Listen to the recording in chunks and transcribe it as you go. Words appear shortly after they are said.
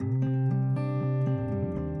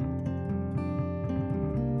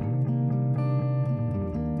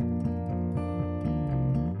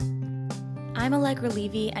I'm Allegra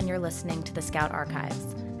Levy, and you're listening to the Scout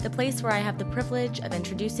Archives, the place where I have the privilege of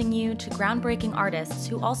introducing you to groundbreaking artists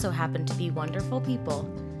who also happen to be wonderful people.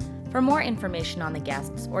 For more information on the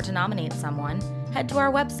guests or to nominate someone, head to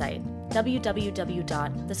our website,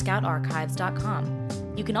 www.thescoutarchives.com.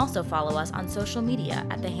 You can also follow us on social media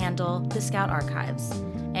at the handle The Scout Archives.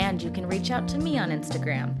 And you can reach out to me on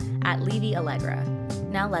Instagram at Levy Allegra.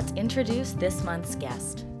 Now let's introduce this month's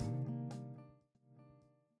guest.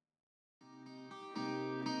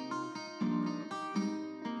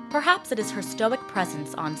 Perhaps it is her stoic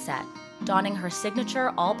presence on set, donning her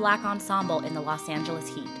signature all-black ensemble in the Los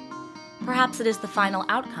Angeles heat. Perhaps it is the final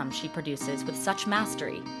outcome she produces with such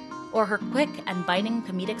mastery, or her quick and biting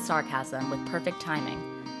comedic sarcasm with perfect timing.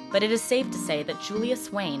 But it is safe to say that Julia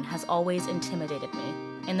Swain has always intimidated me,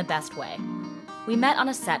 in the best way. We met on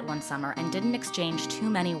a set one summer and didn't exchange too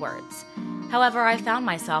many words. However, I found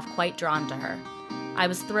myself quite drawn to her. I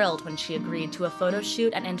was thrilled when she agreed to a photo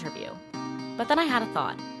shoot and interview. But then I had a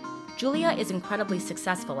thought. Julia is incredibly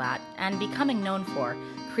successful at, and becoming known for,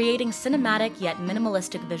 creating cinematic yet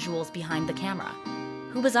minimalistic visuals behind the camera.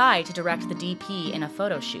 Who was I to direct the DP in a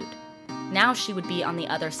photo shoot? Now she would be on the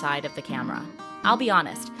other side of the camera. I'll be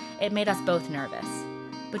honest, it made us both nervous.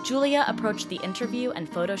 But Julia approached the interview and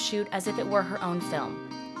photo shoot as if it were her own film.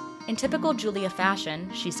 In typical Julia fashion,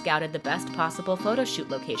 she scouted the best possible photo shoot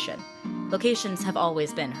location. Locations have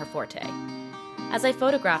always been her forte. As I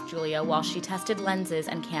photographed Julia while she tested lenses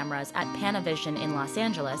and cameras at Panavision in Los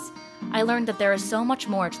Angeles, I learned that there is so much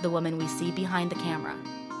more to the woman we see behind the camera.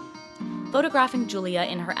 Photographing Julia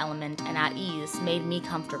in her element and at ease made me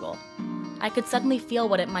comfortable. I could suddenly feel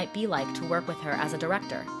what it might be like to work with her as a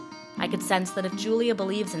director. I could sense that if Julia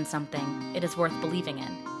believes in something, it is worth believing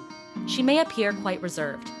in. She may appear quite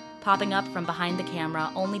reserved, popping up from behind the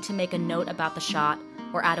camera only to make a note about the shot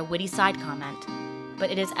or add a witty side comment. But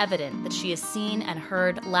it is evident that she is seen and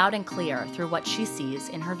heard loud and clear through what she sees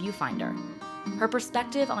in her viewfinder. Her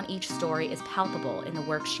perspective on each story is palpable in the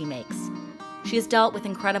work she makes. She has dealt with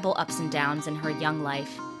incredible ups and downs in her young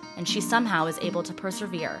life, and she somehow is able to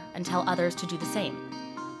persevere and tell others to do the same,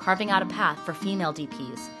 carving out a path for female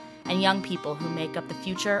DPs and young people who make up the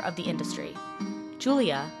future of the industry.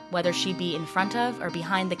 Julia, whether she be in front of or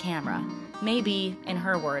behind the camera, may be, in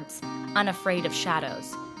her words, unafraid of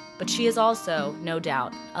shadows, but she is also, no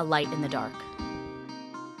doubt, a light in the dark.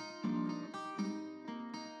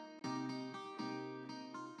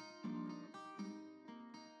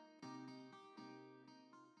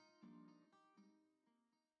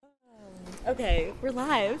 Okay, we're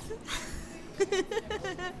live.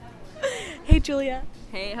 Hey, Julia.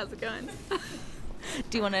 Hey, how's it going?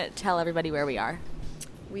 Do you want to tell everybody where we are?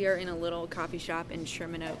 We are in a little coffee shop in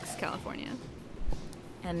Sherman Oaks, California.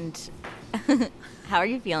 And how are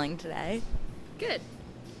you feeling today? Good.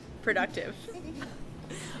 Productive.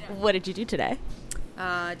 What did you do today?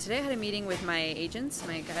 Today I had a meeting with my agents.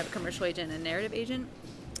 I have a commercial agent and a narrative agent.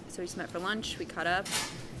 So we just met for lunch. We caught up.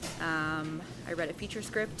 I read a feature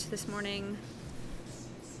script this morning.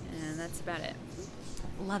 And that's about it.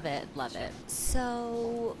 Love it.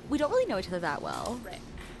 So we don't really know each other that well. Right.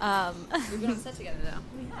 We've been on set together, though.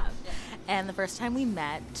 We have. Yeah. And the first time we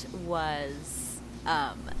met was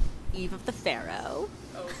Eve of the Pharaoh.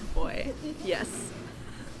 Oh, boy. Yes.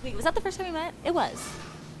 Wait, was that the first time we met? It was.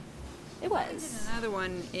 I did another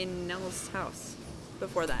one in Nell's house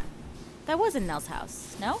before that. That was in Nell's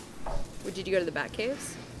house, no? Did you go to the Bat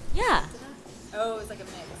Caves? Yeah. Oh, it was like a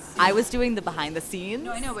mix. I was doing the behind the scenes.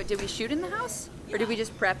 No, I know, but did we shoot in the house? Yeah. Or did we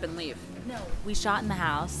just prep and leave? No, we shot in the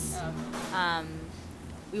house. Oh.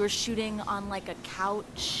 We were shooting on like a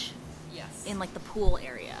couch. Yes. In like the pool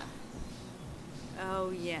area.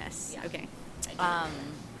 Oh, yes. Yeah. Okay.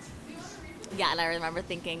 Yeah, and I remember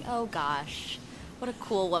thinking, oh gosh, what a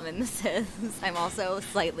cool woman this is. I'm also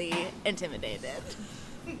slightly intimidated.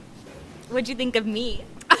 What'd you think of me?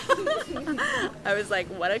 I was like,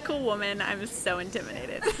 what a cool woman. I'm so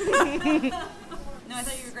intimidated. No, I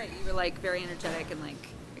thought you were great. You were like very energetic and like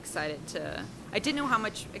excited to... I didn't know how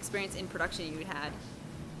much experience in production you had,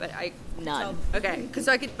 but None. Okay,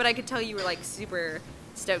 but I could tell you were like super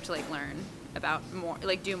stoked to like learn about more,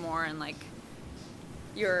 like do more, and like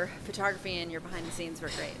your photography and your behind the scenes were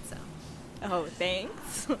great. So. Oh,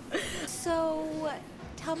 thanks. So,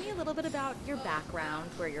 tell me a little bit about your background,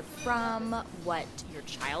 where you're from, what your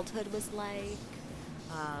childhood was like,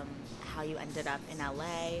 how you ended up in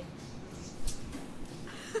LA.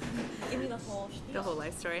 Give me the whole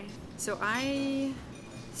life story. So I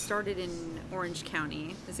started in Orange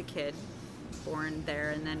County as a kid, born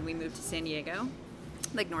there, and then we moved to San Diego,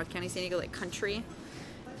 like North County, San Diego, like country.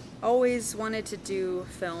 Always wanted to do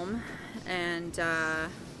film, and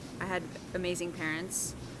I had amazing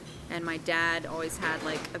parents, and my dad always had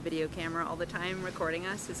like a video camera all the time recording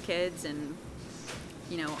us as kids, and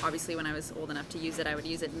obviously when I was old enough to use it, I would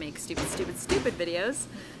use it and make stupid videos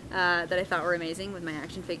that I thought were amazing with my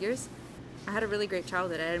action figures. I had a really great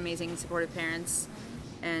childhood. I had amazing supportive parents,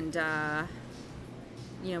 and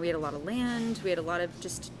we had a lot of land. We had a lot of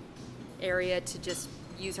just area to just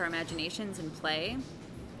use our imaginations and play.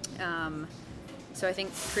 So I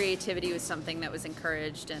think creativity was something that was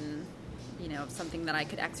encouraged, and something that I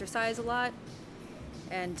could exercise a lot.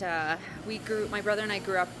 And my brother and I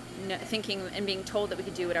grew up thinking and being told that we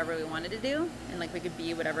could do whatever we wanted to do, and like we could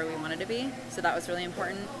be whatever we wanted to be. So that was really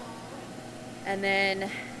important. And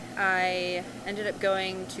then I ended up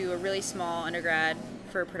going to a really small undergrad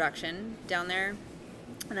for production down there.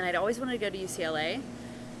 And then I'd always wanted to go to UCLA,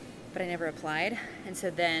 but I never applied. And so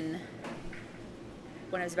then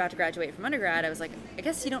when I was about to graduate from undergrad, I was like, I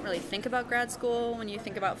guess you don't really think about grad school when you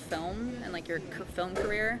think about film and like your film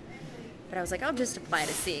career. But I was like, I'll just apply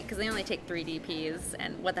to see, because they only take 3 DPs,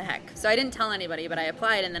 and what the heck. So I didn't tell anybody, but I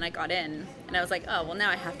applied, and then I got in. And I was like, oh, well, now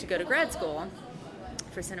I have to go to grad school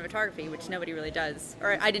for cinematography, which nobody really does.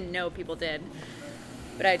 Or I didn't know people did,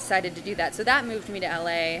 but I decided to do that. So that moved me to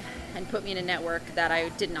LA and put me in a network that I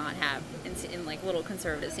did not have in like little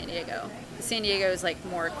conservative San Diego. San Diego is like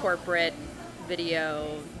more corporate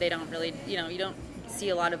video. They don't really, you don't see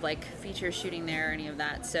a lot of like feature shooting there or any of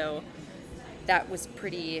that. So that was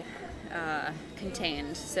pretty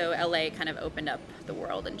contained. So LA kind of opened up the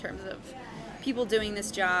world in terms of people doing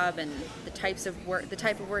this job and the type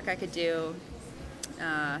of work I could do.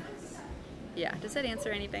 Does that answer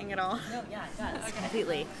anything at all? No, yeah, it does. Okay.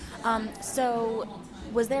 Completely. So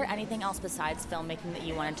was there anything else besides filmmaking that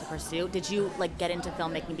you wanted to pursue? Did you like get into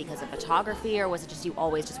filmmaking because of photography, or was it just you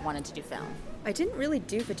always just wanted to do film? I didn't really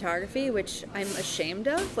do photography, which I'm ashamed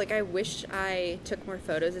of. Like, I wish I took more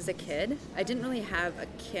photos as a kid. I didn't really have a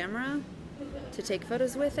camera to take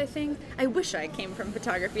photos with, I think. I wish I came from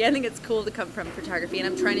photography. I think it's cool to come from photography, and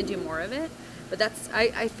I'm trying to do more of it. But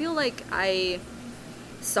I feel like I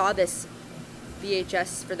saw this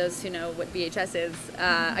VHS, for those who know what VHS is.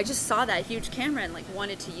 I just saw that huge camera and like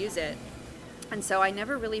wanted to use it. And so I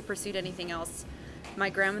never really pursued anything else. My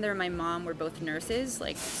grandmother and my mom were both nurses,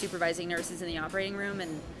 like supervising nurses in the operating room.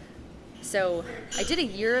 And so I did a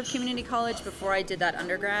year of community college before I did that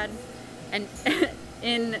undergrad. And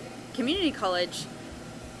in community college,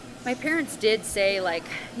 my parents did say, like,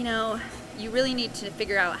 you really need to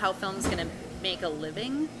figure out how film's going to make a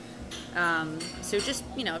living. So just,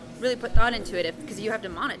 really put thought into it, because you have to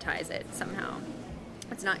monetize it somehow.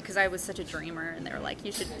 It's not because I was such a dreamer, and they were like,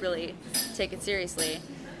 you should really take it seriously.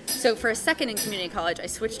 So for a second in community college, I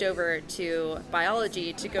switched over to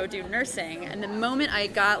biology to go do nursing. And the moment I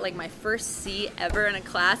got like my first C ever in a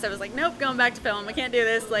class, I was like, nope, going back to film. I can't do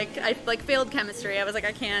this. Like, I failed chemistry. I was like,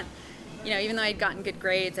 I can't, even though I'd gotten good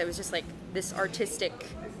grades, I was just like, this artistic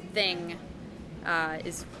thing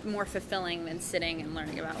is more fulfilling than sitting and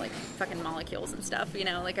learning about like fucking molecules and stuff.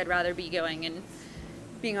 Like, I'd rather be going and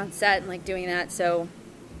being on set and like doing that. So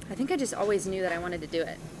I think I just always knew that I wanted to do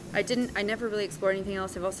it. I never really explored anything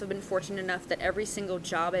else. I've also been fortunate enough that every single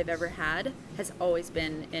job I've ever had has always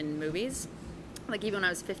been in movies. Like, even when I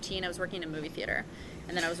was 15, I was working in a movie theater,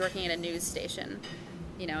 and then I was working at a news station,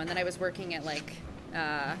 and then I was working at like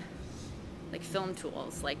film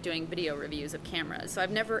tools, like doing video reviews of cameras. So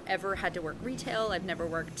I've never ever had to work retail. I've never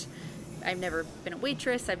been a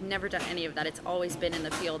waitress. I've never done any of that. It's always been in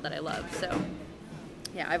the field that I love. So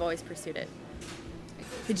yeah, I've always pursued it.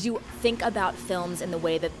 Did you think about films in the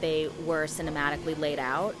way that they were cinematically laid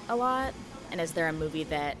out a lot? And is there a movie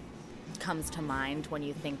that comes to mind when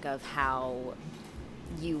you think of how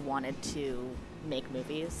you wanted to make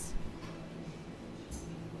movies?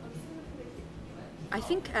 I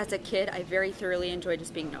think as a kid, I very thoroughly enjoyed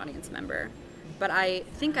just being an audience member. But I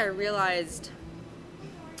think I realized,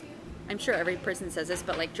 I'm sure every person says this,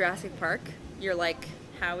 but like Jurassic Park, you're like,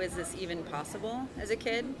 how is this even possible as a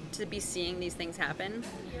kid to be seeing these things happen?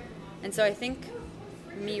 And so I think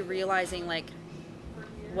me realizing like,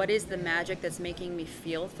 what is the magic that's making me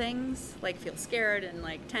feel things, like feel scared and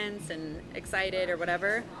like tense and excited or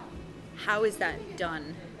whatever, how is that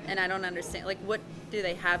done? And I don't understand, like, what do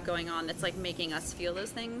they have going on that's like making us feel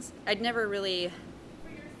those things? I'd never really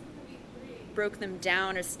broke them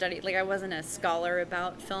down or studied, like I wasn't a scholar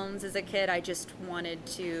about films as a kid. I just wanted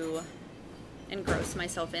to engross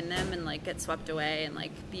myself in them and like get swept away and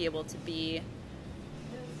like be able to be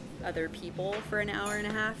other people for an hour and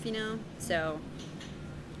a half, So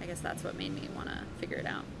I guess that's what made me want to figure it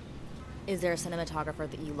out. Is there a cinematographer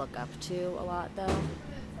that you look up to a lot, though?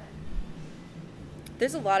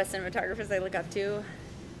 There's a lot of cinematographers I look up to.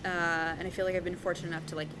 And I feel like I've been fortunate enough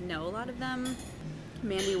to like know a lot of them.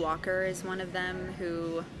 Mandy Walker is one of them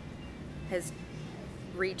who has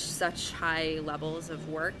reached such high levels of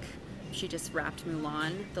work. She just wrapped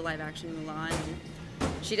Mulan, the live action Mulan.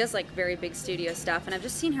 She does like very big studio stuff, and I've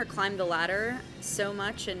just seen her climb the ladder so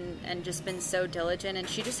much and just been so diligent, and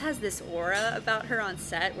she just has this aura about her on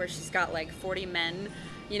set where she's got like 40 men,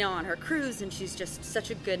 you know, on her crews, and she's just such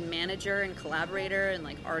a good manager and collaborator and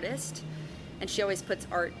like artist. And she always puts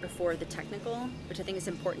art before the technical, which I think is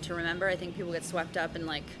important to remember. I think people get swept up in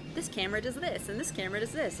like, this camera does this and this camera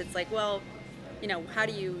does this. It's like, well, you know, how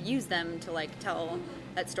do you use them to like tell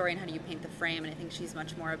that story, and how do you paint the frame? And I think she's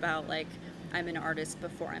much more about like, I'm an artist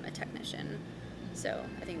before I'm a technician. So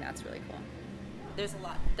I think that's really cool. There's a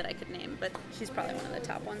lot that I could name, but she's probably one of the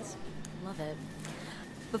top ones. Love it.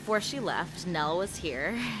 Before she left, Nell was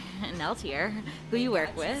here. Nell's here, who you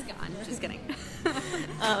work with. She's gone. Just kidding.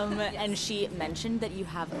 And she mentioned that you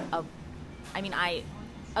have I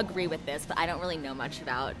agree with this, but I don't really know much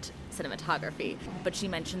about cinematography. But she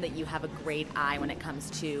mentioned that you have a great eye when it comes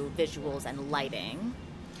to visuals and lighting.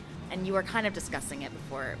 And you were kind of discussing it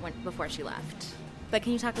before she left. But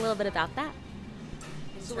can you talk a little bit about that?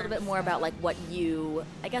 Just a little bit more about like what you,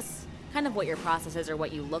 I guess, kind of what your process is, or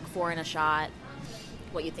what you look for in a shot,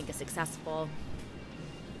 what you think is successful.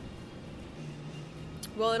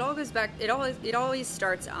 Well, it all goes back. It always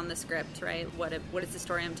starts on the script, right? What is the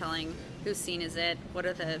story I'm telling? Whose scene is it? What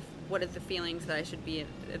are the feelings that I should be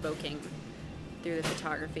evoking through the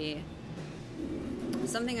photography?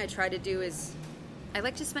 Something I try to do is, I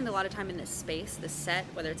like to spend a lot of time in this space, the set,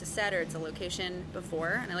 whether it's a set or it's a location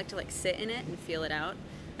before, and I like to like sit in it and feel it out.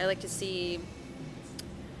 I like to see,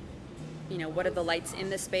 you know, what are the lights in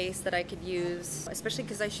the space that I could use, especially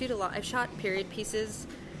because I shoot a lot. I've shot period pieces,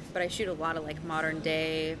 but I shoot a lot of like modern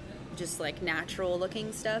day, just like natural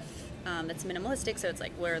looking stuff that's minimalistic. So it's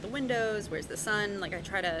like, where are the windows? Where's the sun? Like I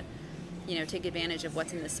try to, you know, take advantage of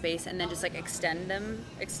what's in the space and then just like extend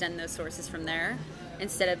those sources from there,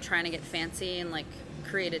 instead of trying to get fancy and like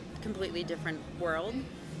create a completely different world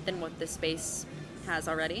than what the space has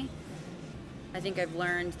already. I think I've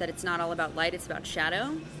learned that it's not all about light, it's about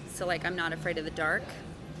shadow. So like I'm not afraid of the dark.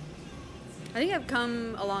 I think I've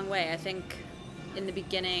come a long way. I think in the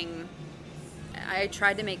beginning I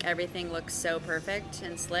tried to make everything look so perfect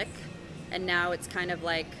and slick, and now it's kind of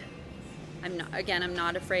like I'm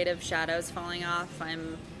not afraid of shadows falling off.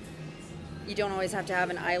 You don't always have to have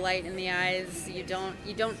an eye light in the eyes. You don't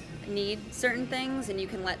need certain things, and you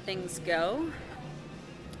can let things go.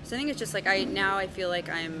 So I think it's just like I feel like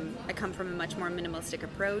I come from a much more minimalistic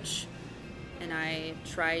approach, and I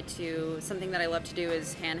try to, something that I love to do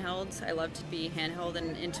is handheld. I love to be handheld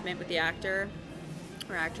and intimate with the actor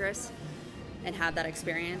or actress and have that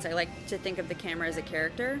experience. I like to think of the camera as a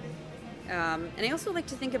character. And I also like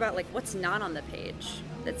to think about like what's not on the page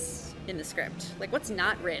that's in the script, like what's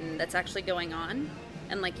not written that's actually going on,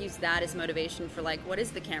 and like use that as motivation for like what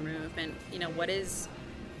is the camera movement, you know, what's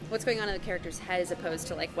going on in the character's head as opposed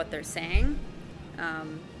to like what they're saying.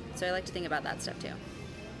 So I like to think about that stuff too.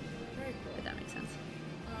 Very cool. If that makes sense.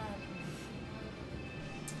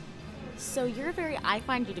 So I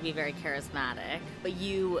find you to be very charismatic, but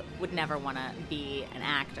you would never want to be an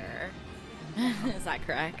actor. Is that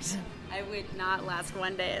correct? I would not last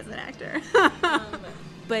one day as an actor.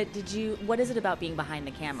 But what is it about being behind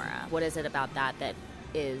the camera? What is it about that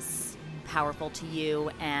is powerful to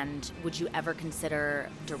you? And would you ever consider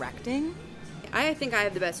directing? I think I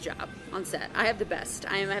have the best job on set. I have the best.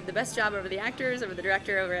 I have the best job over the actors, over the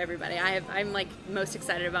director, over everybody. I'm like most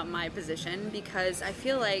excited about my position because I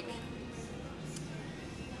feel like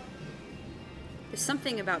there's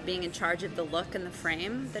something about being in charge of the look and the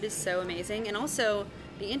frame that is so amazing. And also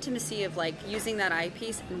the intimacy of like using that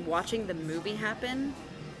eyepiece and watching the movie happen.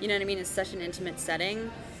 You know what I mean? It's such an intimate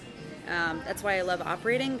setting. That's why I love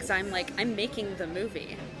operating, because I'm making the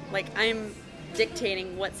movie. Like I'm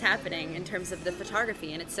dictating what's happening in terms of the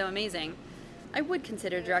photography, and it's so amazing. I would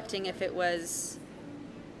consider directing if it was...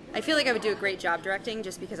 I feel like I would do a great job directing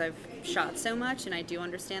just because I've shot so much and I do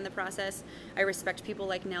understand the process. I respect people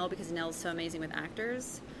like Nell because Nell's so amazing with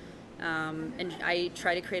actors. And I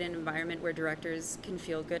try to create an environment where directors can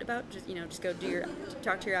feel good about, just go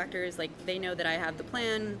talk to your actors. Like they know that I have the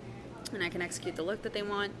plan and I can execute the look that they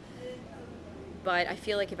want. But I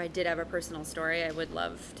feel like if I did have a personal story, I would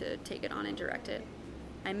love to take it on and direct it.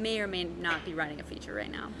 I may or may not be writing a feature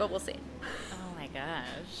right now, but we'll see. Oh my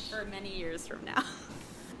gosh. For many years from now.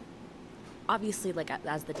 Obviously, like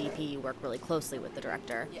as the DP, you work really closely with the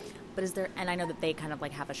director. Yeah. But and I know that they kind of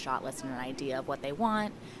like have a shot list and an idea of what they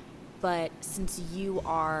want. But since you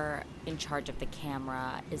are in charge of the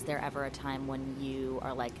camera, is there ever a time when you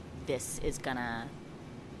are like, this is gonna...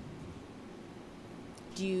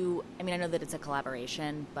 I know that it's a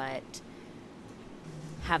collaboration, but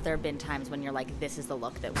have there been times when you're like, this is the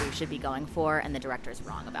look that we should be going for, and the director's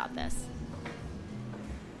wrong about this?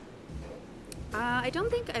 I don't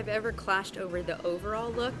think I've ever clashed over the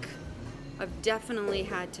overall look. I've definitely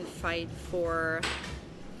had to fight for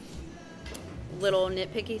little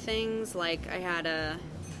nitpicky things, like there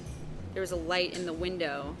was a light in the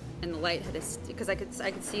window, and the light had because I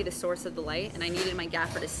could see the source of the light, and I needed my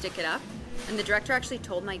gaffer to stick it up, and the director actually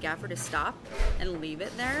told my gaffer to stop and leave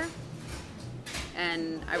it there,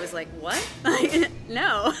 and I was like, what? Like,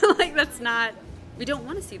 no, like that's not. We don't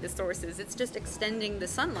want to see the sources. It's just extending the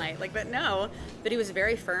sunlight. Like, but no. But he was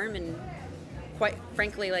very firm, and quite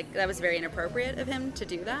frankly, like, that was very inappropriate of him to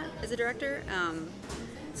do that as a director.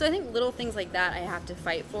 So I think little things like that I have to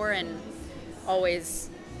fight for and always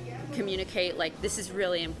communicate, like, this is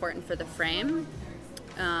really important for the frame.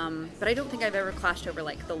 But I don't think I've ever clashed over,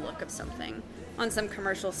 like, the look of something. On some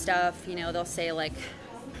commercial stuff, they'll say, like,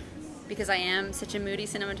 because I am such a moody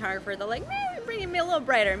cinematographer, they'll like, maybe bring it a little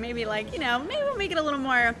brighter. Maybe like, maybe we'll make it a little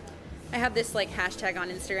more. I have this like hashtag on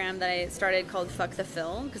Instagram that I started called Fuck the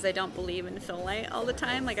Fill, because I don't believe in fill light all the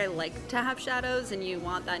time. Like I like to have shadows, and you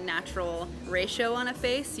want that natural ratio on a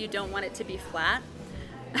face. You don't want it to be flat.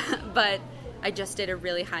 But I just did a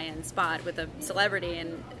really high-end spot with a celebrity,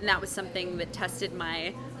 and that was something that tested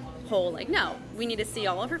my whole, like, no, we need to see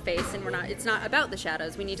all of her face, and it's not about the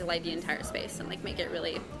shadows. We need to light the entire space and like make it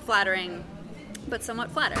really flattering, but somewhat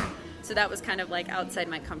flatter. So that was kind of like outside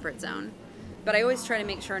my comfort zone. But I always try to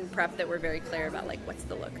make sure in prep that we're very clear about like what's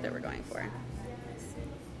the look that we're going for.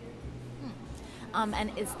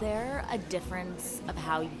 And is there a difference of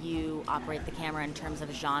how you operate the camera in terms of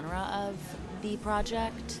genre of the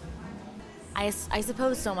project? I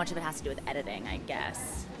suppose so much of it has to do with editing, I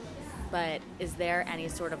guess. But is there any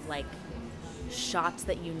sort of like shots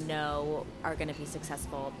that you know are going to be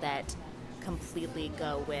successful that completely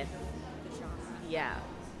go with the genre? Yeah.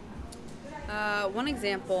 One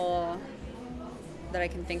example that I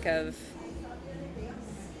can think of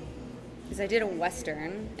is I did a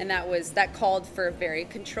Western, and that called for a very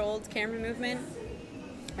controlled camera movement.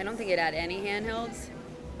 I don't think it had any handhelds,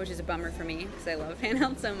 which is a bummer for me because I love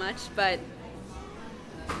handhelds so much. But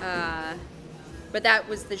that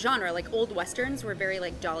was the genre. Like old Westerns were very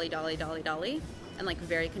like dolly, dolly, dolly, dolly, and like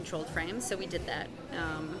very controlled frames. So we did that.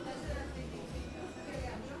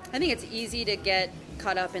 I think it's easy to get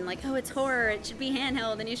caught up in like, oh, it's horror, it should be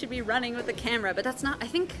handheld, and you should be running with the camera. But that's not. I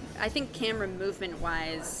think camera movement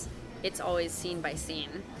wise, it's always scene by scene.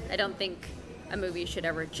 I don't think a movie should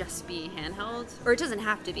ever just be handheld, or it doesn't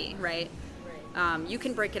have to be, right? You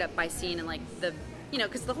can break it up by scene and like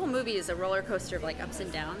because the whole movie is a roller coaster of like ups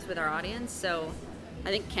and downs with our audience. So I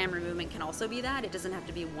think camera movement can also be that. It doesn't have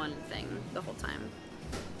to be one thing the whole time.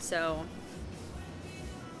 So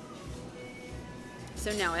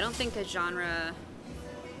no, I don't think a genre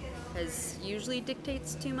usually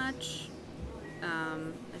dictates too much.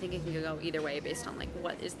 I think it can go either way based on like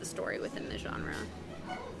what is the story within the genre.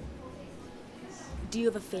 Do you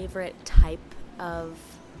have a favorite type of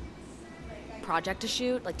project to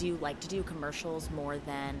shoot? Like, do you like to do commercials more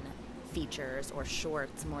than features, or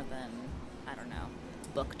shorts more than, I don't know,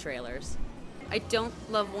 book trailers? I don't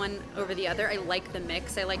love one over the other. I like the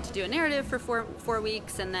mix. I like to do a narrative for four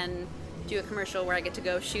weeks and then do a commercial where I get to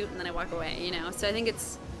go shoot and then I walk away, So I think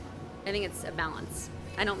it's a balance.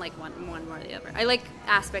 I don't like one more than the other. I like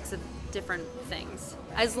aspects of different things.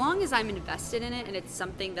 As long as I'm invested in it and it's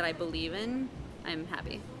something that I believe in, I'm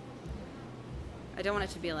happy. I don't want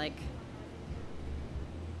it to be like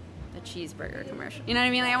a cheeseburger commercial. You know what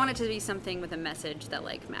I mean? Like, I want it to be something with a message that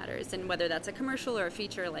like matters, and whether that's a commercial or a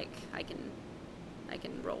feature, like I can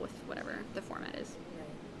roll with whatever the format is.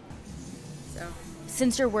 So,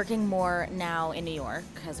 since you're working more now in New York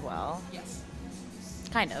as well, yes,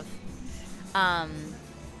 kind of.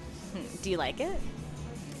 Do you like it?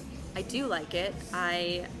 I do like it.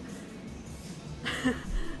 I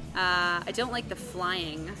don't like the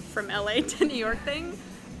flying from LA to New York thing,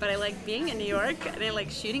 but I like being in New York and I like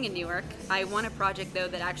shooting in New York. I want a project though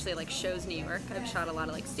that actually like shows New York. I've shot a lot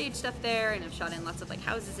of like stage stuff there, and I've shot in lots of like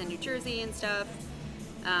houses in New Jersey and stuff.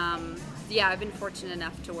 Yeah, I've been fortunate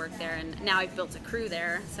enough to work there, and now I've built a crew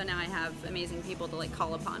there, so now I have amazing people to like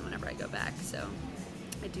call upon whenever I go back. So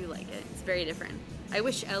I do like it. It's very different. I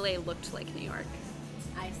wish LA looked like New York.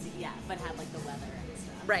 I see, yeah, but had like the weather and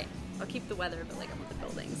stuff. Right. I'll keep the weather, but like I want the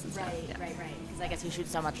buildings and stuff. Right. Because I guess you shoot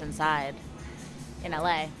so much inside. In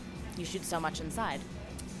LA, you shoot so much inside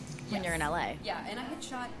when you're in LA. Yeah, and I had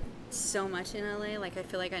shot so much in LA. Like, I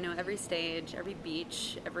feel like I know every stage, every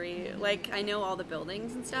beach, like, I know all the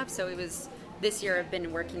buildings and stuff. So this year I've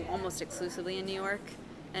been working almost exclusively in New York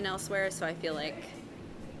and elsewhere. So I feel like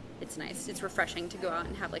it's nice. It's refreshing to go out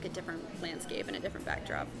and have, like, a different landscape and a different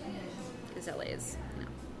backdrop. Because LA is,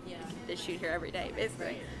 they shoot here every day, basically.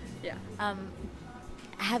 Right. Yeah.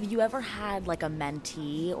 Have you ever had, like, a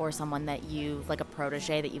mentee or someone that like a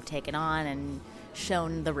protege that you've taken on and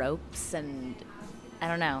shown the ropes? And I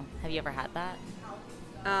don't know. Have you ever had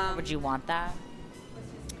that? Would you want that?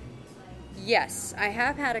 Yes, I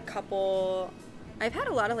have had a couple. I've had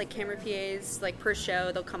a lot of, like, camera PAs, like, per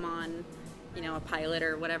show. They'll come on, a pilot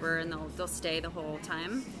or whatever, and they'll stay the whole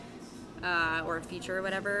time, or a feature or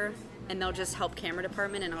whatever, and they'll just help camera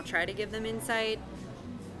department, and I'll try to give them insight.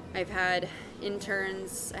 I've had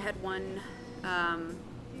interns. I had one. I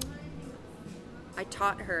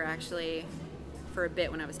taught her, actually, for a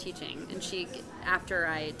bit when I was teaching, and after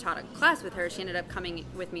I taught a class with her, she ended up coming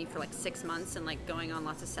with me for, like, 6 months and, like, going on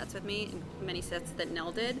lots of sets with me, many sets that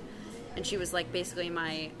Nell did, and she was, like, basically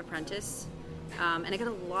my apprentice. And I got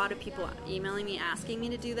a lot of people emailing me asking me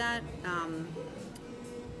to do that,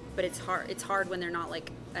 but it's hard when they're not,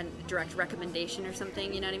 like, a direct recommendation or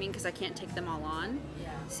something, you know what I mean, because I can't take them all on.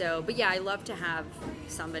 So, but yeah, I love to have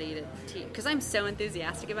somebody to teach, because I'm so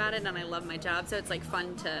enthusiastic about it and I love my job, so it's, like,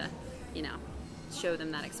 fun to, show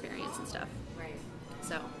them that experience and stuff. Right.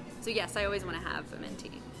 So yes, I always want to have a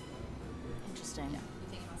mentee. Interesting. Yeah. You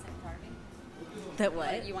think about cinematography? That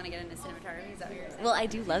what? You want to get into cinematography? Is that what you're saying? Well, I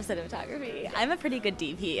do love cinematography. I'm a pretty good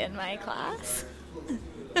DP in my class.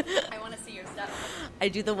 I want to see your stuff. I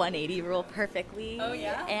do the 180 rule perfectly. Oh,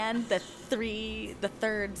 yeah? And the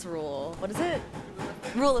thirds rule. What is it?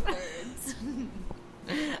 Rule of thirds.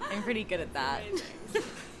 I'm pretty good at that.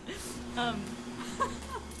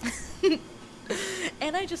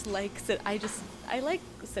 And I just like I like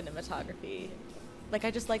cinematography. Like,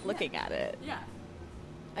 I just like looking at it. Yeah.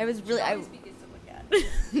 I was really Always be good to look at.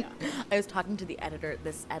 Yeah. I was talking to the editor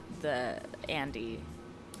Andy.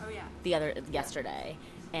 Oh yeah. Yesterday,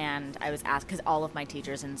 and I was asked, because all of my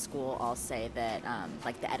teachers in school all say that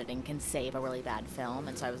like, the editing can save a really bad film,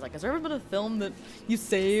 and so I was like, has there ever been a film that you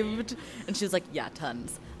saved? And she was like, yeah,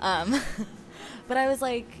 tons. But I was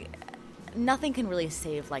like, nothing can really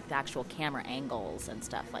save, like, the actual camera angles and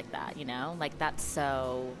stuff like that, like, that's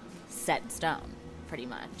so set in stone pretty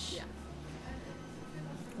much. Yeah.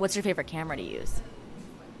 What's your favorite camera to use?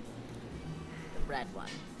 The red one.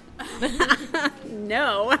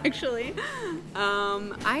 No, actually.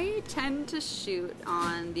 I tend to shoot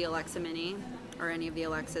on the Alexa Mini, or any of the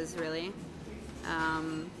Alexas, really.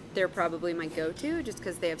 They're probably my go-to, just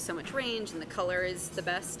because they have so much range, and the color is the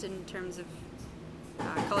best in terms of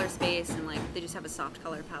color space, and, like, they just have a soft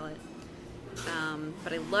color palette.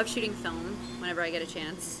 But I love shooting film whenever I get a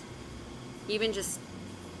chance, even just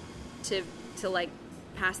to like,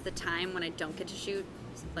 pass the time when I don't get to shoot,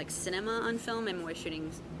 like, cinema on film. I'm always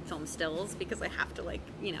shooting film stills, because I have to, like,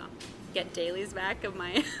 get dailies back of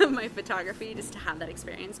my my photography, just to have that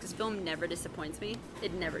experience, because film never disappoints me.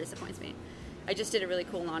 It never disappoints me. I just did a really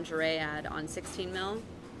cool lingerie ad on 16 mil,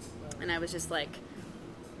 and I was just like,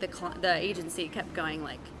 the agency kept going,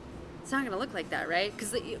 like, it's not going to look like that, right?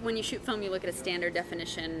 Because when you shoot film, you look at a standard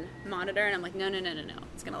definition monitor, and I'm like, no.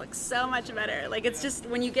 It's going to look so much better. Like, it's just,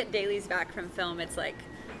 when you get dailies back from film, it's like,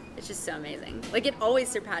 it's just so amazing. Like, it always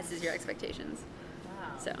surpasses your expectations.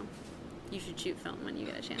 Wow. So, you should shoot film when you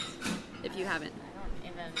get a chance, if you haven't.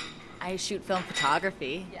 I shoot film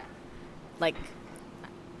photography. Yeah. Like,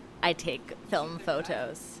 I take film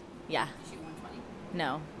photos. Yeah. You shoot 120?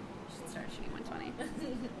 No. You should start shooting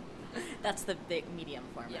 120. That's the big medium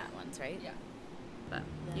format ones, right? Yeah. But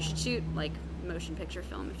you should shoot, like, motion picture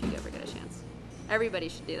film if you ever get a chance. Everybody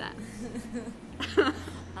should do that.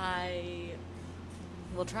 I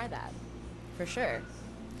will try that, for sure.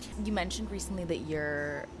 You mentioned recently that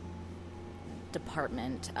your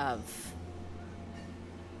department of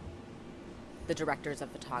the directors of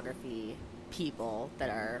photography people that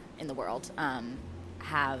are in the world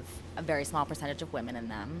have a very small percentage of women in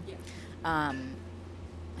them. Yeah.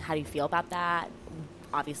 How do you feel about that?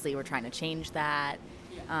 Obviously, we're trying to change that.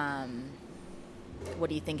 Yeah. What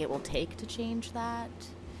do you think it will take to change that?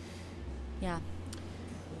 Yeah.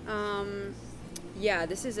 Yeah,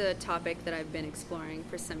 this is a topic that I've been exploring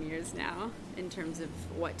for some years now in terms of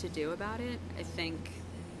what to do about it. I think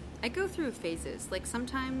I go through phases. Like,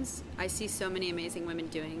 sometimes I see so many amazing women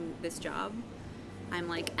doing this job. I'm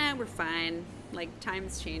like, we're fine. Like,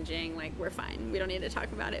 time's changing. Like, we're fine. We don't need to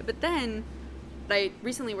talk about it. But then I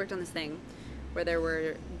recently worked on this thing where there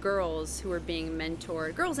were girls who were being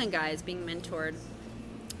mentored, girls and guys being mentored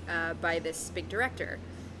by this big director.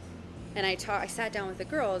 And I sat down with the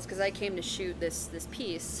girls because I came to shoot this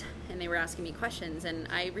piece, and they were asking me questions, and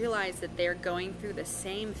I realized that they're going through the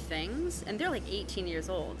same things, and they're like 18 years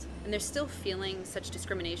old, and they're still feeling such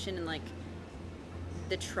discrimination and like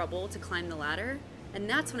the trouble to climb the ladder. And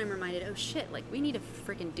that's when I'm reminded, oh shit, like we need to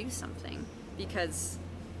freaking do something, because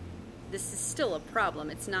this is still a problem.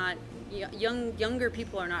 It's not, younger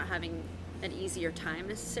people are not having an easier time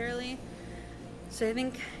necessarily. So I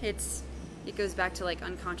think it goes back to like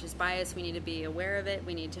unconscious bias. We need to be aware of it.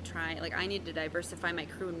 We need to try, like I need to diversify my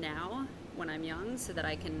crew now when I'm young so that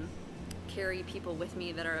I can carry people with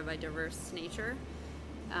me that are of a diverse nature.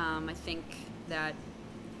 I think that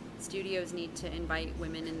studios need to invite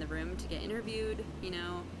women in the room to get interviewed,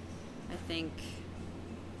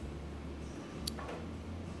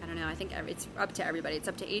 I think it's up to everybody. It's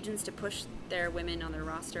up to agents to push their women on their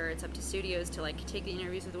roster. It's up to studios to like take the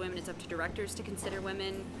interviews with the women. It's up to directors to consider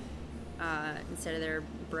women instead of their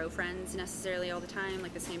bro friends necessarily all the time,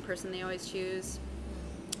 like the same person they always choose.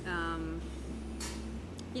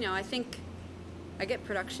 I think I get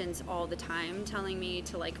productions all the time telling me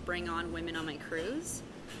to like bring on women on my crews.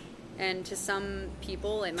 And to some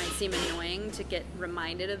people, it might seem annoying to get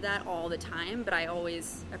reminded of that all the time, but I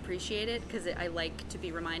always appreciate it because I like to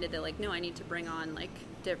be reminded that, like, no, I need to bring on, like,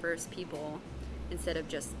 diverse people instead of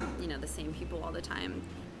just, the same people all the time.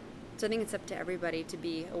 So I think it's up to everybody to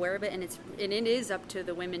be aware of it, and it is up to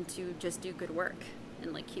the women to just do good work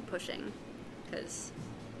and, like, keep pushing, because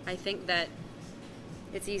I think that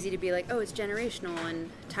it's easy to be like, oh, it's generational and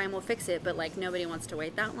time will fix it, but, like, nobody wants to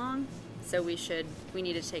wait that long. So we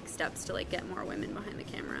need to take steps to like get more women behind the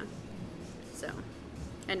camera. So,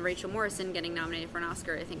 and Rachel Morrison getting nominated for an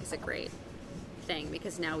Oscar, I think is a great thing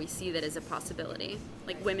because now we see that as a possibility.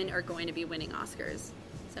 Like women are going to be winning Oscars.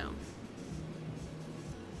 So,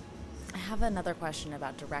 I have another question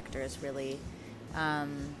about directors. Really,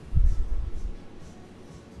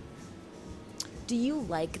 do you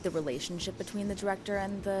like the relationship between the director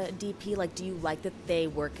and the DP? Like, do you like that they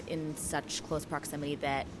work in such close proximity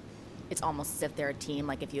that it's almost as if they're a team,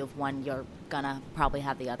 like if you have one, you're gonna probably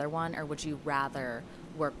have the other one, or would you rather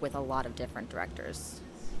work with a lot of different directors?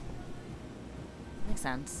 Makes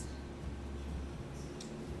sense.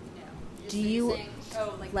 Yeah. Do you saying,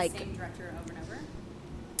 like the same director over and over?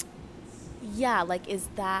 Yeah, like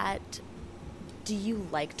do you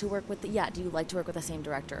like to work with the same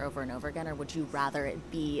director over and over again, or would you rather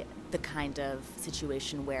it be the kind of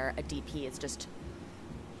situation where a DP is just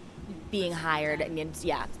being hired and it's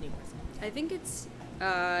new person? I think it's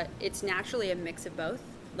naturally a mix of both.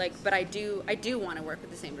 Like, but I do want to work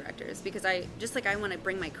with the same directors because I want to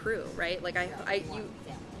bring my crew, right? Like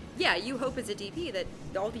you hope as a DP that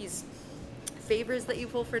all these favors that you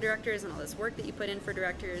pull for directors and all this work that you put in for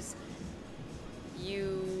directors,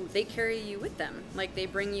 they carry you with them. Like they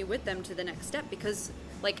bring you with them to the next step because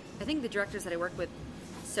like I think the directors that I work with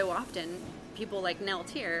so often, people like Nell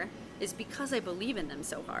Tier, is because I believe in them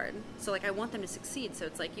so hard. So like I want them to succeed. So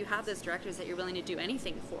it's like you have those directors that you're willing to do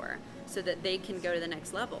anything for so that they can go to the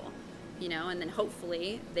next level, and then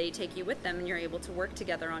hopefully they take you with them and you're able to work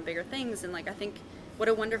together on bigger things. And like I think what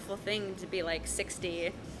a wonderful thing to be like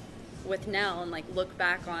 60 with Nell and like look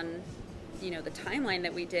back on, the timeline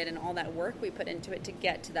that we did and all that work we put into it to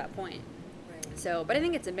get to that point. Right. So, but I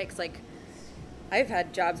think it's a mix. Like I've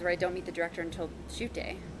had jobs where I don't meet the director until shoot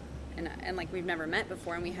day. And like we've never met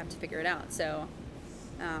before and we have to figure it out. So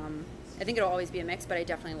I think it'll always be a mix, but I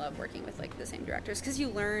definitely love working with like the same directors because you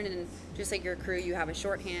learn, and just like your crew, you have a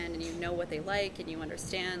shorthand and you know what they like and you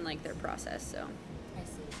understand like their process. So I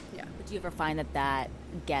see. Yeah. But do you ever find that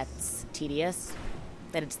gets tedious?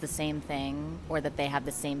 That it's the same thing, or that they have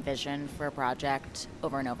the same vision for a project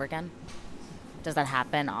over and over again? Does that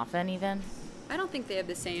happen often even? I don't think they have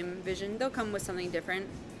the same vision. They'll come with something different.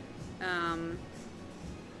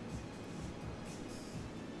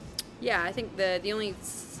 Yeah, I think the only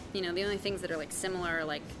things that are like similar are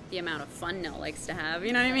like the amount of fun Nell likes to have.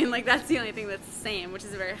 You know what I mean? Like that's the only thing that's the same, which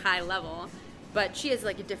is a very high level. But she has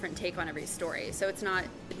like a different take on every story, so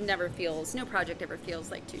no project ever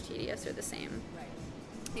feels like too tedious or the same. Right.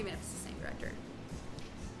 Even if it's the same director.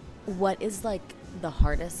 What is like the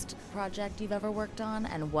hardest project you've ever worked on,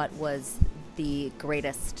 and what was the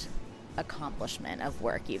greatest accomplishment of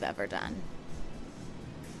work you've ever done?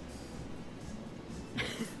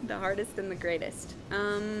 The hardest and the greatest.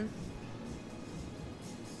 I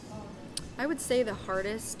would say the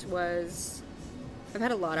hardest was, I've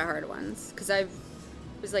had a lot of hard ones because I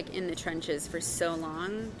was like in the trenches for so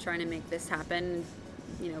long trying to make this happen,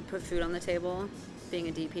 put food on the table, being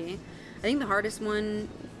a DP. I think the hardest one,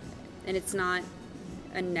 and it's not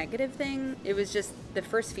a negative thing, it was just the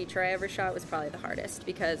first feature I ever shot was probably the hardest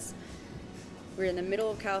because we're in the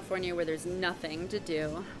middle of California where there's nothing to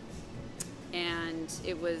do. And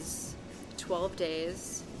it was 12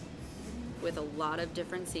 days with a lot of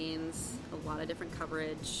different scenes, a lot of different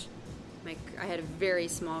coverage. I had a very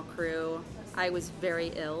small crew. I was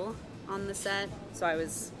very ill on the set, so I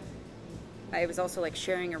was also like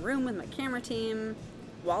sharing a room with my camera team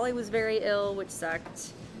while I was very ill, which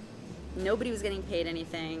sucked. Nobody was getting paid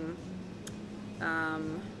anything,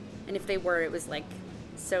 and if they were, it was like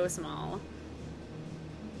so small.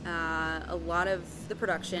 A lot of the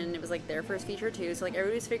production, it was like their first feature too, so like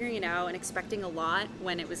everybody was figuring it out and expecting a lot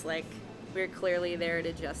when it was like we were clearly there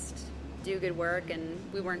to just do good work, and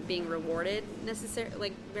we weren't being rewarded necessarily,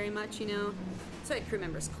 like, very much, you know. So I had crew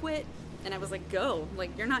members quit, and I was like, go,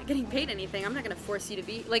 like, you're not getting paid anything, I'm not going to force you to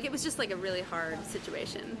be, like, it was just like a really hard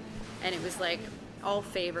situation, and it was like all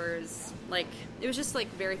favors, like, it was just like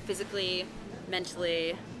very physically,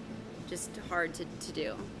 mentally, just hard to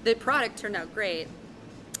do. The product turned out great,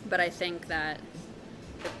 but I think that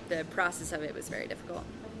the process of it was very difficult.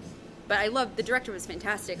 But I loved, the director was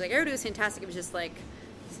fantastic, like, everybody was fantastic, it was just like,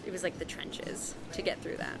 it was like the trenches to get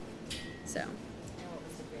through that. So. And what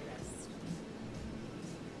was the greatest?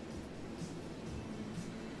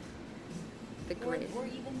 The great. Or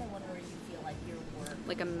even the one where you feel like your work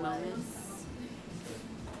like a moment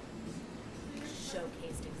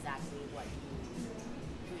showcased exactly who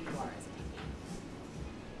you are as a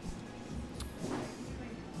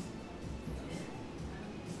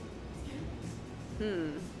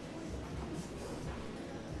human.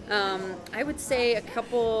 I would say a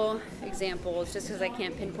couple examples, just because I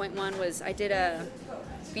can't pinpoint one, was I did a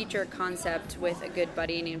feature concept with a good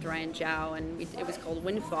buddy named Ryan Zhao, and it was called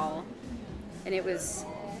Windfall. And it was,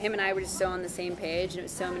 him and I were just so on the same page, and it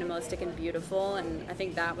was so minimalistic and beautiful, and I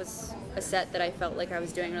think that was a set that I felt like I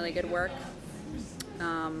was doing really good work.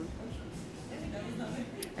 I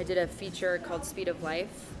did a feature called Speed of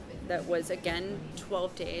Life that was, again,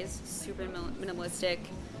 12 days, super minimalistic,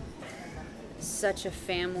 such a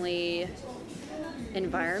family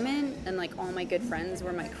environment, and like all my good friends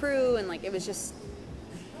were my crew, and like that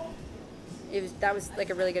was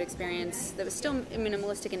like a really good experience. That was still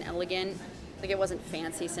minimalistic and elegant, like it wasn't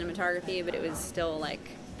fancy cinematography, but it was still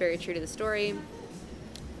like very true to the story.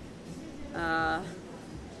 And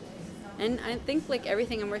I think like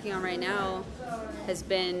everything I'm working on right now has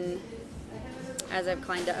been, as I've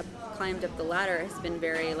climbed up the ladder, has been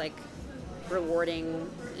very like rewarding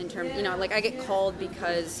in terms, you know, like I get called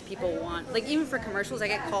because people want, like even for commercials I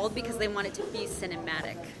get called because they want it to be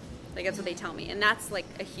cinematic, like that's what they tell me, and that's like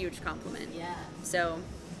a huge compliment. Yeah. So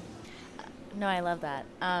no, I love that.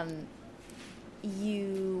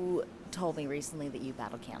 You told me recently that you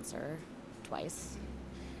battled cancer twice.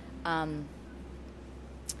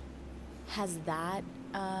 Has that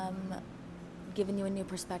given you a new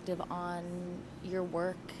perspective on your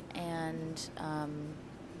work and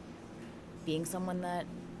being someone that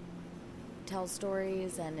tells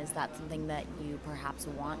stories, and is that something that you perhaps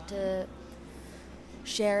want to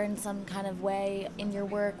share in some kind of way in your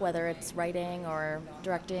work, whether it's writing or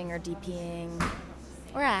directing or DPing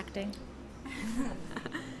or acting?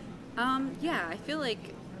 Yeah, I feel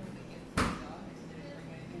like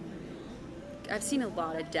I've seen a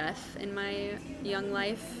lot of death in my young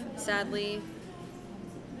life, sadly,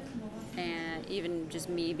 and even just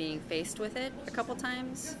me being faced with it a couple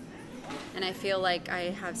times. And I feel like I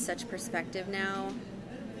have such perspective now.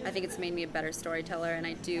 I think it's made me a better storyteller, and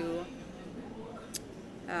I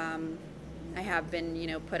have been, you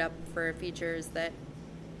know, put up for features that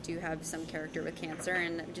do have some character with cancer,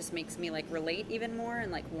 and it just makes me like relate even more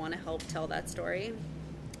and like want to help tell that story.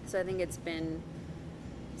 So I think it's been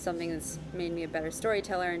something that's made me a better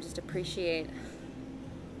storyteller and just appreciate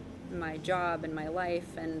my job and my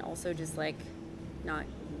life, and also just like not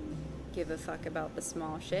give a fuck about the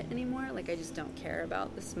small shit anymore. Like I just don't care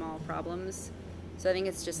about the small problems. So I think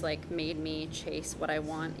it's just like made me chase what I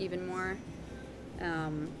want even more,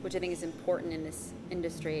 which I think is important in this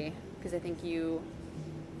industry, because I think you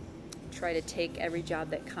try to take every job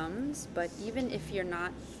that comes, but even if you're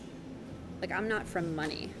not, like I'm not from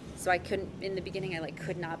money, so I couldn't, in the beginning I like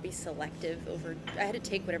could not be selective over, I had to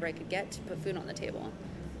take whatever I could get to put food on the table.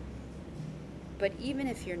 But even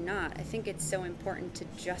if you're not, I think it's so important to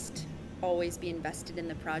just always be invested in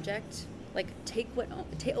the project. Like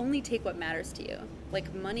only take what matters to you.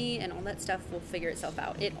 Like money and all that stuff will figure itself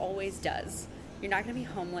out. It always does. You're not going to be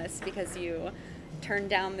homeless because you turned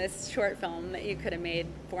down this short film that you could have made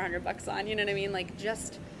 $400 on. You know what I mean? Like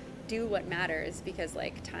just do what matters, because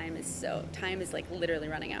like time is like literally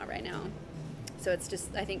running out right now. So it's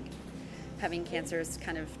just, I think having cancer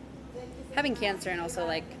and also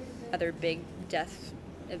like other big death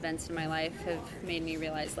events in my life have made me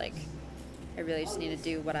realize, like, I really just need to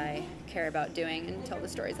do what I care about doing and tell the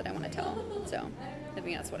stories that I want to tell. So I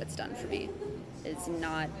think that's what it's done for me. It's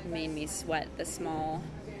not made me sweat the small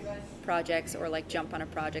projects or, like, jump on a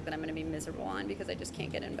project that I'm going to be miserable on because I just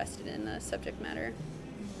can't get invested in the subject matter.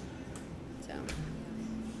 So.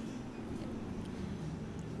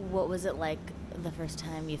 What was it like the first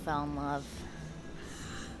time you fell in love?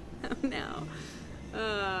 Oh, no.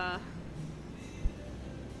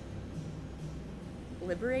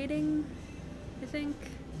 Liberating, I think.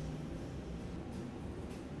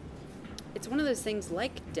 It's one of those things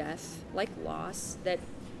like death, like loss, that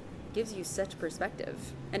gives you such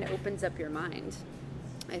perspective and opens up your mind,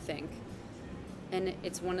 I think. And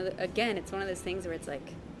it's one of those things where it's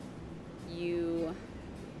like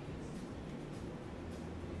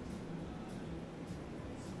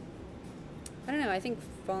I don't know, I think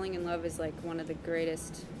falling in love is like one of the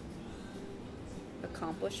greatest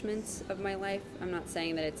accomplishments of my life. I'm not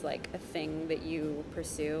saying that it's like a thing that you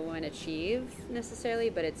pursue and achieve necessarily,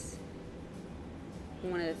 but it's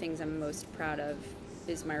one of the things I'm most proud of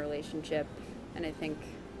is my relationship. And I think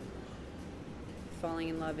falling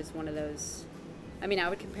in love is one of those, I mean, I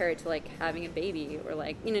would compare it to like having a baby or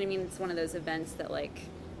like, you know what I mean? It's one of those events that like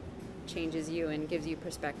changes you and gives you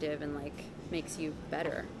perspective and like makes you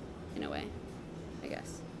better in a way, I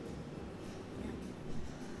guess.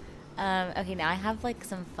 Okay, now I have like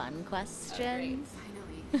some fun questions.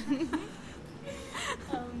 Finally.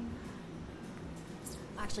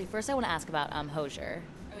 Actually, first I want to ask about Hosier.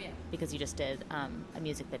 Oh, yeah. Because you just did a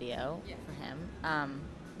music video for him.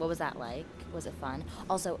 What was that like? Was it fun?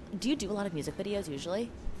 Also, do you do a lot of music videos usually?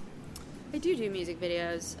 I do music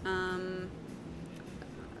videos.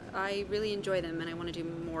 I really enjoy them and I want to do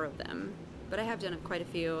more of them. But I have done quite a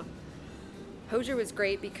few. Hosier was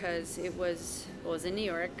great because it was in New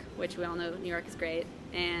York, which we all know New York is great,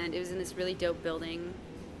 and it was in this really dope building,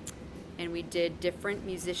 and we did different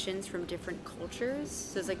musicians from different cultures,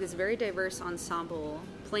 so it's like this very diverse ensemble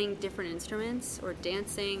playing different instruments or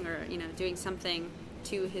dancing or, you know, doing something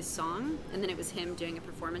to his song, and then it was him doing a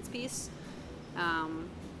performance piece. So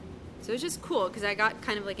it was just cool because I got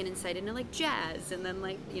kind of like an insight into like jazz, and then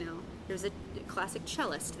like, you know, there's a classic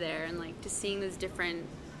cellist there, and like just seeing those different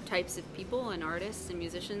types of people and artists and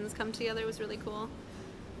musicians come together was really cool.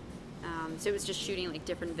 So it was just shooting like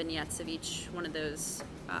different vignettes of each one of those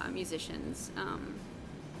musicians.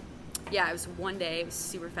 It was one day, it was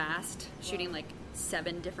super fast, shooting like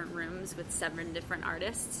 7 different rooms with 7 different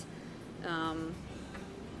artists. It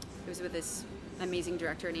was with this amazing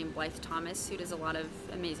director named Blythe Thomas, who does a lot of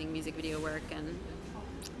amazing music video work, and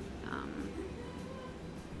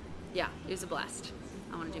it was a blast.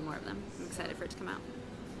 I want to do more of them. I'm excited for it to come out.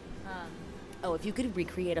 If you could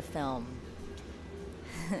recreate a film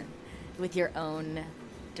with your own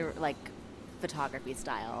like photography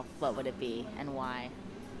style, what would it be and why?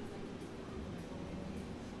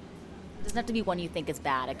 It doesn't have to be one you think is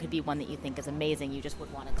bad. It could be one that you think is amazing. You just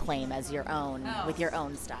would want to claim as your own with your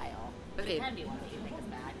own style. Okay. It can be one that you think is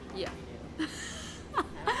bad.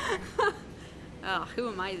 Yeah. Who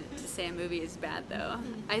am I to say a movie is bad, though?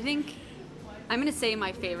 I think I'm going to say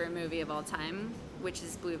my favorite movie of all time, which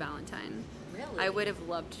is Blue Valentine. Really? I would have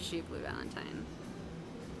loved to shoot Blue Valentine.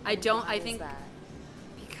 Why is that?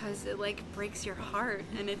 Because it like breaks your heart,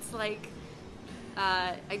 and it's like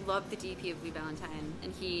I love the DP of Blue Valentine,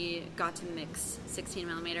 and he got to mix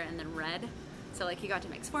 16mm and then red, so like he got to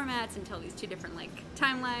mix formats and tell these 2 different like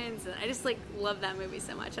timelines, and I just like love that movie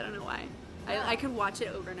so much. I don't know why. I could watch it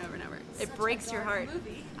over and over and over. It breaks your heart.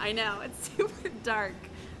 Movie. I know, it's super dark.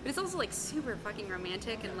 But it's also like super fucking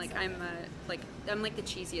romantic, and like I'm like the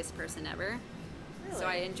cheesiest person ever. Really? So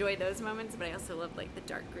I enjoy those moments, but I also love like the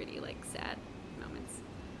dark, gritty, like sad moments.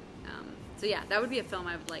 So yeah, that would be a film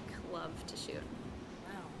I would like love to shoot.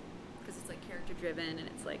 Wow. Because it's like character driven, and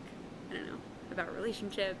it's like, I don't know, about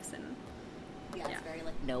relationships and yeah, it's very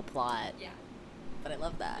like no plot. Yeah. But I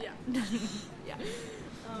love that. Yeah. Yeah.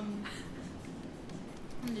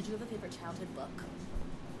 Did you have a favorite childhood book?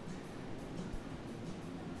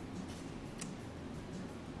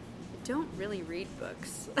 I don't really read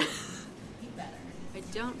books. You better. I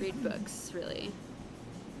don't read books, really.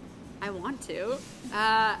 I want to.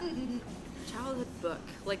 Childhood book.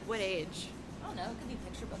 Like, what age? I don't know. It could be a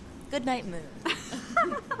picture book. Good Night Moon. It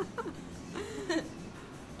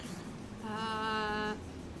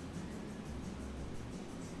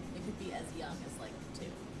could be as young as, like, 2.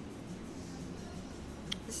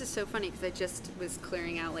 This is so funny because I just was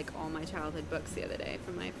clearing out, like, all my childhood books the other day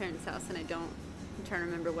from my parents' house, and I'm trying to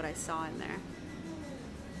remember what I saw in there.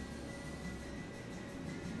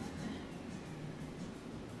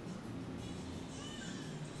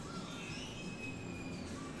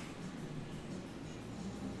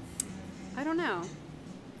 I don't know.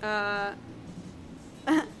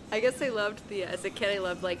 I guess I loved as a kid, I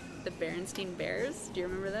loved like the Berenstain Bears. Do you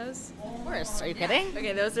remember those? Of course. Are you kidding?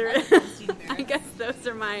 Okay, those are, I guess those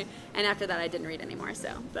are and after that I didn't read anymore,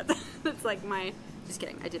 so that's like just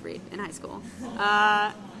kidding, I did read in high school.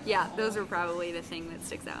 Yeah, those are probably the thing that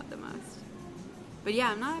sticks out the most. But yeah,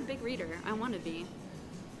 I'm not a big reader. I want to be.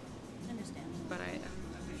 I understand. But I'm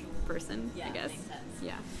a visual person, I guess. Makes sense.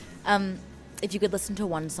 Yeah. If you could listen to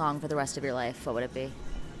one song for the rest of your life, what would it be?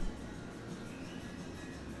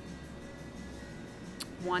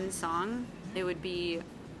 One song, it would be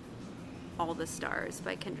All the Stars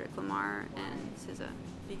by Kendrick Lamar and SZA.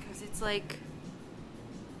 Because it's like,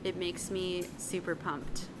 it makes me super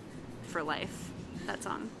pumped for life, that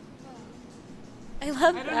song. I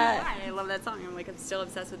love I don't know why. I love that song. I'm still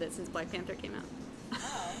obsessed with it since Black Panther came out.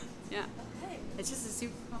 Oh. Yeah. Okay. It's just a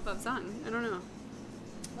super pump-up song. I don't know.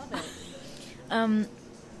 Love it.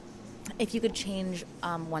 If you could change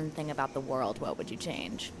one thing about the world, what would you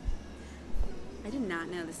change? I did not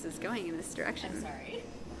know this was going in this direction. I'm sorry.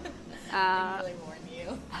 I really warned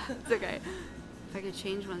you. It's okay. If I could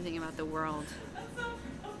change one thing about the world,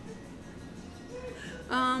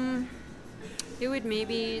 it would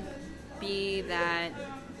maybe be that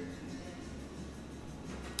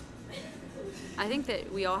I think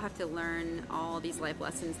that we all have to learn all these life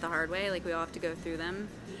lessons the hard way. Like, we all have to go through them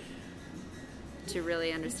to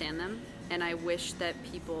really understand them. And I wish that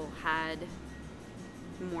people had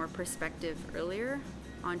more perspective earlier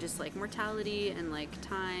on just like mortality and like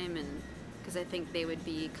time, and because I think they would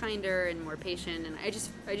be kinder and more patient. And I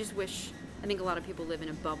just wish, I think a lot of people live in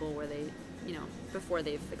a bubble where they, before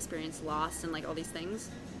they've experienced loss and like all these things.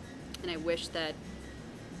 And I wish that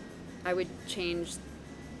I would change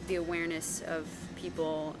the awareness of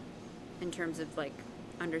people in terms of like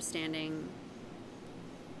understanding,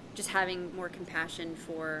 just having more compassion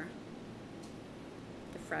for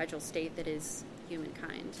the fragile state that is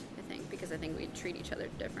humankind, I think, because I think we'd treat each other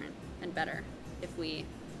different and better if we,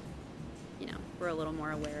 we're a little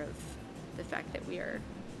more aware of the fact that we are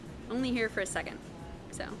only here for a second.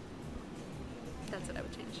 So that's what I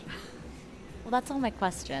would change. Well, that's all my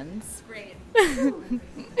questions. Great.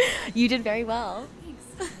 You did very well. Thanks.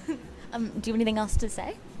 Do you have anything else to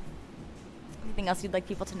say? Anything else you'd like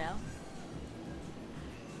people to know?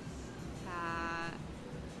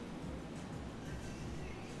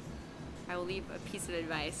 I will leave a piece of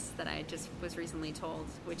advice that I just was recently told,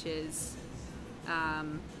 which is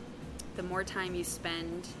the more time you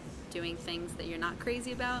spend doing things that you're not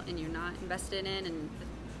crazy about and you're not invested in, and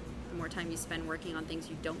the more time you spend working on things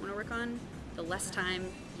you don't want to work on, the less time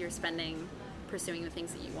you're spending pursuing the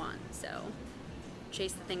things that you want. So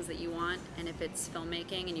chase the things that you want, and if it's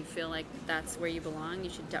filmmaking and you feel like that's where you belong, you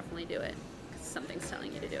should definitely do it, because something's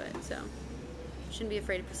telling you to do it. So you shouldn't be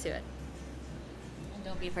afraid to pursue it. And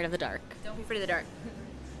don't be afraid of the dark. Don't be afraid of the dark.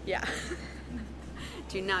 Yeah.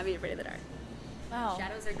 Do not be afraid of the dark. Wow.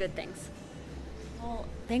 Shadows are good things. Well,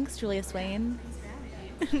 thanks, Julia Swain. Thanks for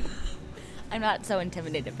having me. I'm not so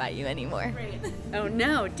intimidated by you anymore. Great. Oh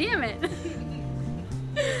no, damn it.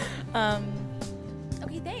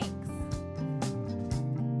 Okay, thanks.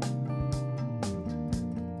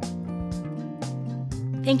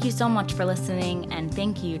 Thank you so much for listening, and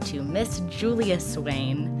thank you to Miss Julia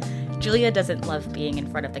Swain. Julia doesn't love being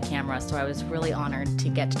in front of the camera, so I was really honored to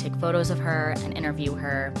get to take photos of her and interview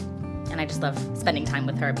her. And I just love spending time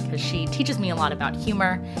with her because she teaches me a lot about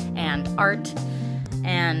humor and art,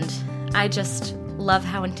 and I just love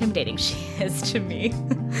how intimidating she is to me.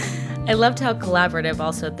 I loved how collaborative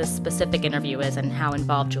also this specific interview is and how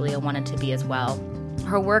involved Julia wanted to be as well.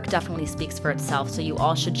 Her work definitely speaks for itself, so you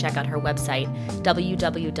all should check out her website,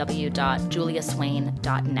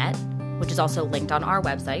 www.juliaswain.net, which is also linked on our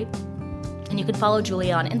website. And you can follow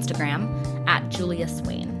Julia on Instagram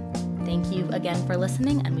 @JuliaSwain. Thank you again for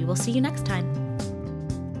listening, and we will see you next time.